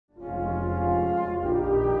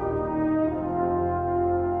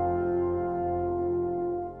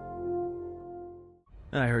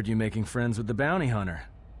I heard you making friends with the bounty hunter.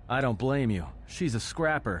 I don't blame you. She's a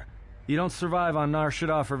scrapper. You don't survive on Nar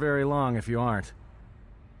Shaddaa for very long if you aren't.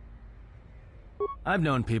 I've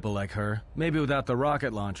known people like her, maybe without the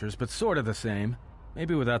rocket launchers, but sort of the same.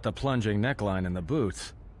 Maybe without the plunging neckline and the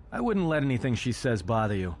boots. I wouldn't let anything she says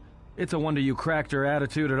bother you. It's a wonder you cracked her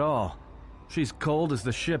attitude at all. She's cold as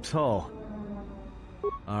the ship's hull.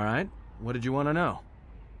 Alright, what did you want to know?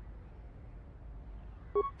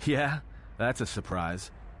 Yeah, that's a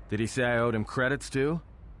surprise. Did he say I owed him credits too?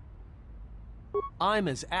 I'm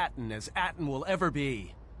as Atton will ever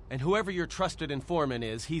be. And whoever your trusted informant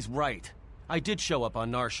is, he's right. I did show up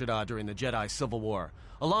on Nar Shaddaa during the Jedi Civil War,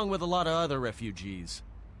 along with a lot of other refugees.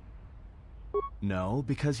 No,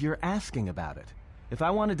 because you're asking about it. If I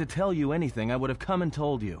wanted to tell you anything, I would have come and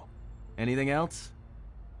told you. Anything else?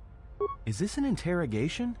 Is this an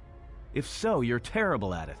interrogation? If so, you're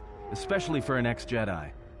terrible at it, especially for an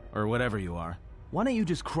ex-Jedi, or whatever you are. Why don't you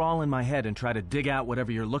just crawl in my head and try to dig out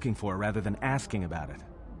whatever you're looking for rather than asking about it?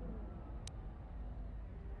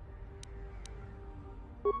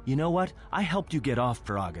 You know what? I helped you get off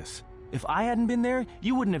Peragus. If I hadn't been there,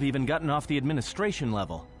 you wouldn't have even gotten off the administration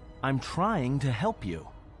level. I'm trying to help you.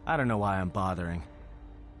 I don't know why I'm bothering.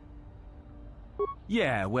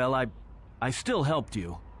 Yeah, well, I still helped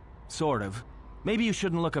you. Sort of. Maybe you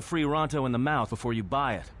shouldn't look a free Ronto in the mouth before you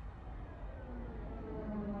buy it.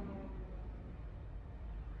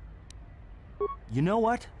 You know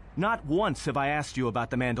what? Not once have I asked you about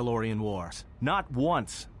the Mandalorian Wars. Not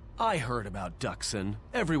once. I heard about Duxon.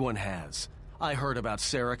 Everyone has. I heard about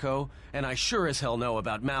Serico, and I sure as hell know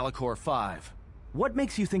about Malachor V. What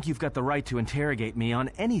makes you think you've got the right to interrogate me on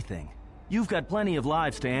anything? You've got plenty of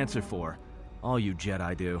lives to answer for. All you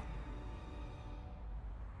Jedi do.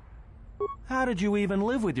 How did you even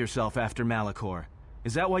live with yourself after Malachor?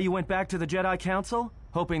 Is that why you went back to the Jedi Council?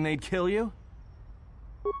 Hoping they'd kill you?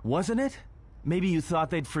 Wasn't it? Maybe you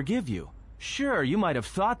thought they'd forgive you. Sure, you might have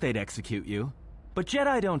thought they'd execute you. But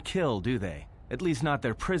Jedi don't kill, do they? At least not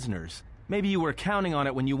their prisoners. Maybe you were counting on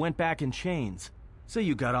it when you went back in chains. So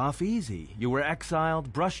you got off easy. You were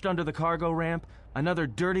exiled, brushed under the cargo ramp, another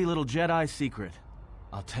dirty little Jedi secret.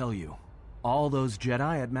 I'll tell you, all those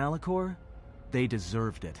Jedi at Malachor, they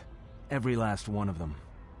deserved it. Every last one of them.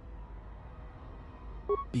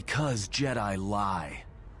 Because Jedi lie,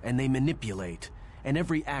 and they manipulate, and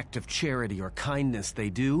every act of charity or kindness they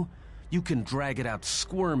do, you can drag it out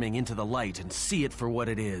squirming into the light and see it for what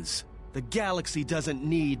it is. The galaxy doesn't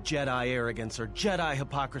need Jedi arrogance or Jedi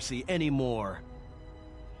hypocrisy anymore.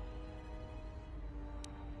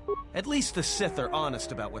 At least the Sith are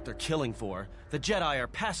honest about what they're killing for. The Jedi are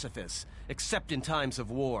pacifists, except in times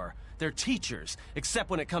of war. They're teachers, except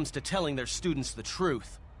when it comes to telling their students the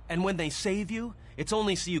truth. And when they save you, it's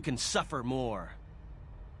only so you can suffer more.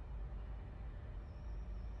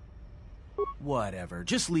 Whatever,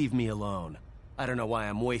 just leave me alone. I don't know why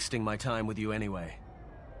I'm wasting my time with you anyway.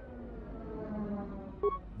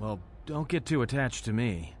 Well, don't get too attached to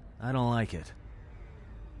me. I don't like it.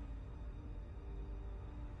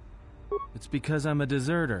 It's because I'm a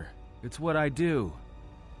deserter. It's what I do.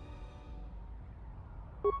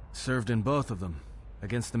 Served in both of them.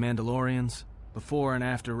 Against the Mandalorians, before and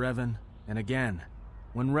after Revan, and again,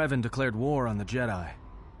 when Revan declared war on the Jedi.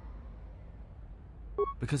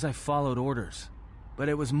 Because I followed orders. But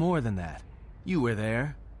it was more than that. You were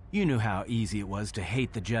there. You knew how easy it was to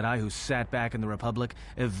hate the Jedi who sat back in the Republic,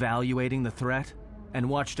 evaluating the threat, and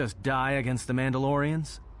watched us die against the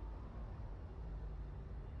Mandalorians.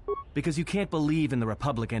 Because you can't believe in the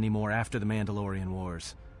Republic anymore after the Mandalorian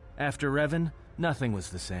Wars. After Revan, nothing was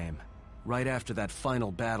the same. Right after that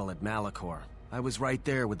final battle at Malachor, I was right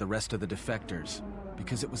there with the rest of the defectors,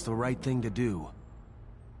 because it was the right thing to do.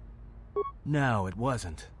 No, it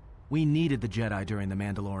wasn't. We needed the Jedi during the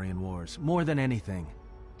Mandalorian Wars, more than anything.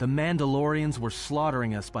 The Mandalorians were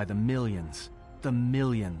slaughtering us by the millions. The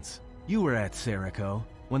millions. You were at Serico,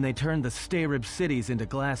 when they turned the Starib cities into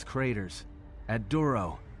glass craters. At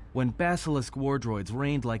Duro, when Basilisk war droids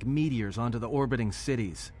rained like meteors onto the orbiting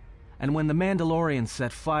cities. And when the Mandalorians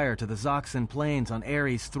set fire to the Zoxan plains on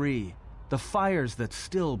Ares III, the fires that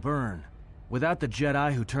still burn. Without the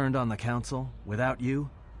Jedi who turned on the Council, without you,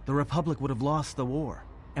 the Republic would have lost the war,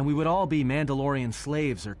 and we would all be Mandalorian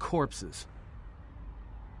slaves or corpses.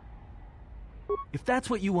 If that's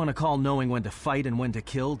what you want to call knowing when to fight and when to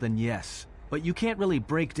kill, then yes. But you can't really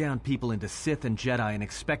break down people into Sith and Jedi and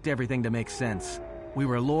expect everything to make sense. We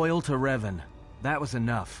were loyal to Revan. That was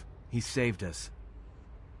enough. He saved us.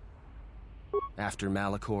 After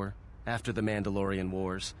Malachor, after the Mandalorian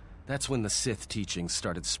Wars, that's when the Sith teachings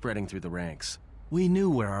started spreading through the ranks. We knew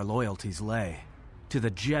where our loyalties lay. To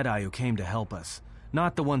the Jedi who came to help us.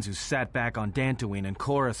 Not the ones who sat back on Dantooine and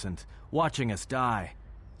Coruscant, watching us die.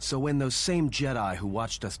 So when those same Jedi who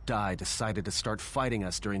watched us die decided to start fighting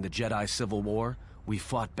us during the Jedi Civil War, we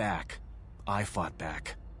fought back. I fought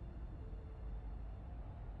back.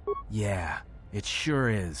 Yeah, it sure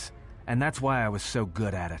is. And that's why I was so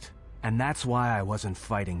good at it. And that's why I wasn't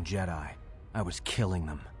fighting Jedi. I was killing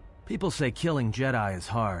them. People say killing Jedi is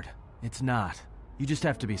hard. It's not. You just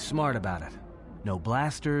have to be smart about it. No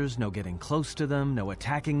blasters, no getting close to them, no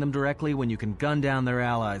attacking them directly when you can gun down their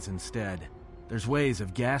allies instead. There's ways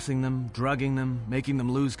of gassing them, drugging them, making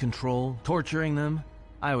them lose control, torturing them.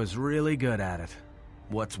 I was really good at it.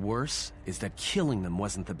 What's worse is that killing them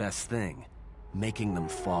wasn't the best thing. Making them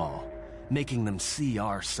fall. Making them see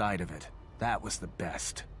our side of it. That was the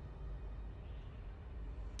best.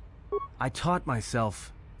 I taught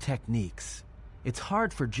myself techniques. It's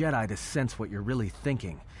hard for Jedi to sense what you're really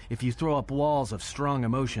thinking if you throw up walls of strong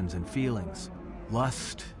emotions and feelings.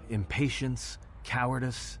 Lust, impatience,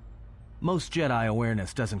 cowardice. Most Jedi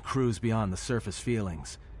awareness doesn't cruise beyond the surface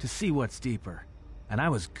feelings to see what's deeper. And I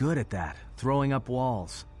was good at that, throwing up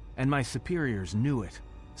walls. And my superiors knew it.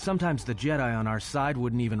 Sometimes the Jedi on our side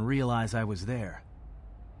wouldn't even realize I was there.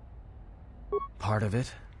 Part of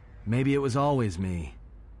it. Maybe it was always me.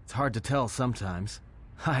 It's hard to tell sometimes.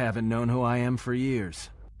 I haven't known who I am for years.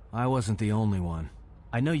 I wasn't the only one.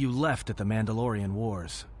 I know you left at the Mandalorian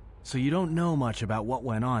Wars, so you don't know much about what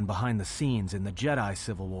went on behind the scenes in the Jedi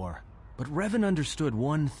Civil War. But Revan understood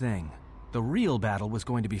one thing. The real battle was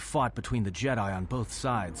going to be fought between the Jedi on both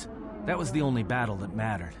sides. That was the only battle that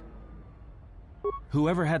mattered.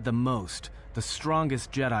 Whoever had the most, the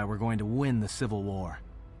strongest Jedi were going to win the Civil War.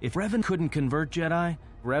 If Revan couldn't convert Jedi,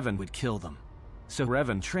 Revan would kill them. So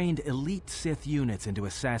Revan trained elite Sith units into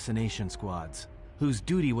assassination squads, whose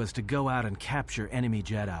duty was to go out and capture enemy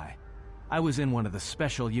Jedi. I was in one of the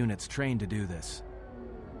special units trained to do this.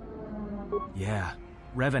 Yeah,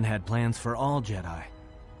 Revan had plans for all Jedi.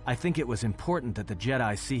 I think it was important that the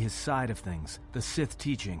Jedi see his side of things, the Sith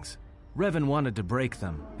teachings. Revan wanted to break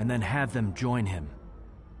them, and then have them join him.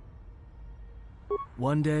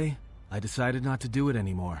 One day, I decided not to do it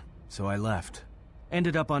anymore, so I left.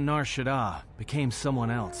 Ended up on Nar Shaddaa, became someone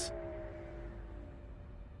else.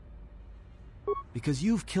 Because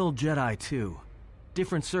you've killed Jedi too.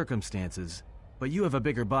 Different circumstances, but you have a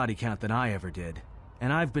bigger body count than I ever did.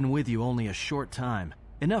 And I've been with you only a short time.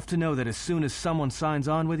 Enough to know that as soon as someone signs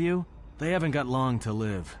on with you, they haven't got long to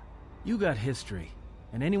live. You got history,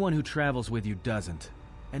 and anyone who travels with you doesn't.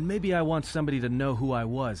 And maybe I want somebody to know who I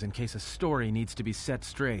was in case a story needs to be set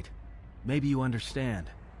straight. Maybe you understand.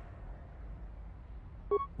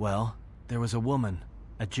 Well, there was a woman,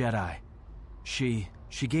 a Jedi. She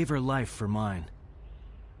gave her life for mine.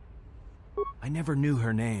 I never knew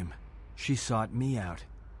her name. She sought me out.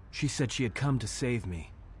 She said she had come to save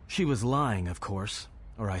me. She was lying, of course.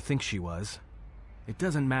 Or I think she was. It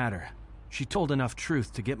doesn't matter. She told enough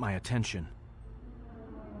truth to get my attention.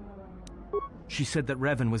 She said that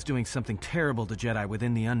Revan was doing something terrible to Jedi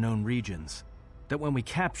within the unknown regions. That when we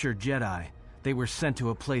captured Jedi, they were sent to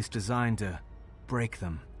a place designed to break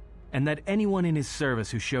them. And that anyone in his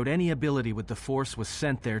service who showed any ability with the Force was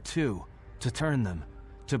sent there too, to turn them,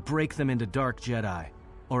 to break them into dark Jedi,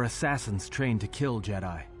 or assassins trained to kill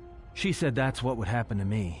Jedi. She said that's what would happen to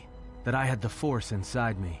me. That I had the Force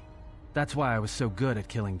inside me. That's why I was so good at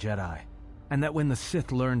killing Jedi. And that when the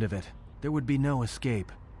Sith learned of it, there would be no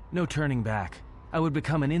escape, no turning back. I would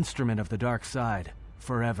become an instrument of the dark side,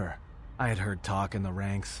 forever. I had heard talk in the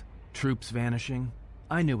ranks, troops vanishing.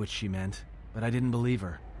 I knew what she meant, but I didn't believe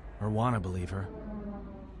her, or want to believe her.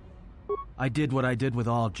 I did what I did with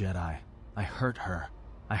all Jedi. I hurt her.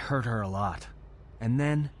 I hurt her a lot. And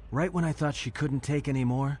then, right when I thought she couldn't take any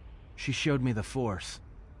more, she showed me the Force.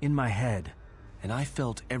 In my head. And I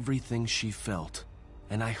felt everything she felt.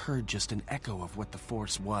 And I heard just an echo of what the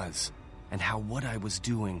Force was. And how what I was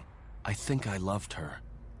doing, I think I loved her.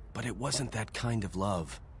 But it wasn't that kind of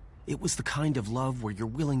love. It was the kind of love where you're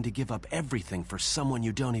willing to give up everything for someone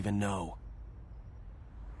you don't even know.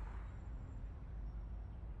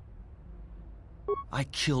 I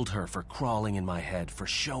killed her for crawling in my head, for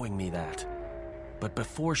showing me that. But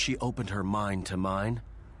before she opened her mind to mine,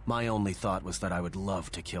 my only thought was that I would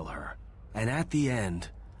love to kill her. And at the end,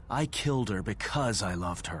 I killed her because I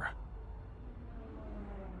loved her.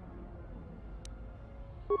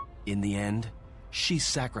 In the end, she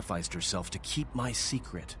sacrificed herself to keep my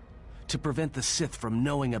secret, to prevent the Sith from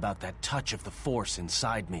knowing about that touch of the Force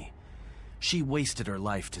inside me. She wasted her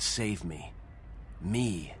life to save me.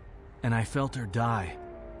 Me. And I felt her die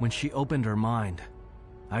when she opened her mind.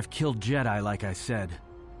 I've killed Jedi, like I said,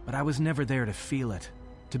 but I was never there to feel it.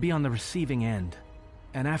 To be on the receiving end.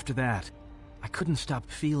 And after that, I couldn't stop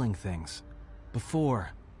feeling things.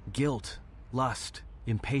 Before, guilt, lust,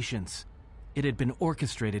 impatience. It had been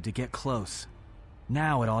orchestrated to get close.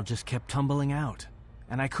 Now it all just kept tumbling out,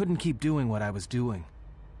 and I couldn't keep doing what I was doing.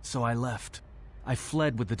 So I left. I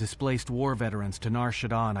fled with the displaced war veterans to Nar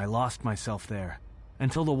Shaddaa. I lost myself there,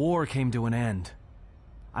 until the war came to an end.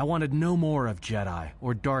 I wanted no more of Jedi,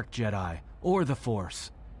 or Dark Jedi, or the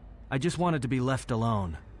Force. I just wanted to be left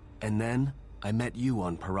alone. And then, I met you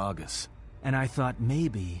on Paragus. And I thought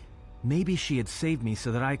maybe she had saved me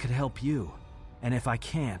so that I could help you. And if I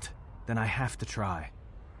can't, then I have to try.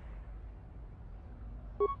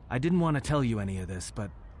 I didn't want to tell you any of this, but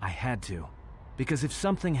I had to. Because if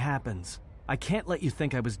something happens, I can't let you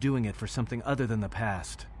think I was doing it for something other than the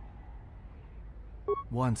past.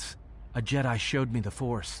 Once, a Jedi showed me the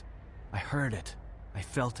Force. I heard it. I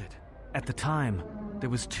felt it. At the time, there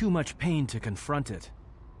was too much pain to confront it.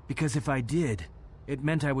 Because if I did, it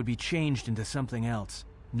meant I would be changed into something else.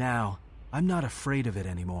 Now, I'm not afraid of it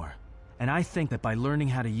anymore. And I think that by learning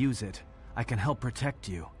how to use it, I can help protect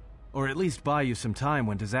you. Or at least buy you some time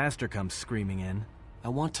when disaster comes screaming in. I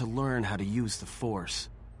want to learn how to use the Force.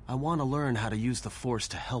 I want to learn how to use the Force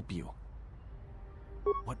to help you.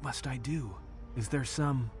 What must I do? Is there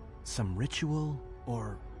some ritual,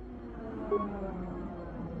 or...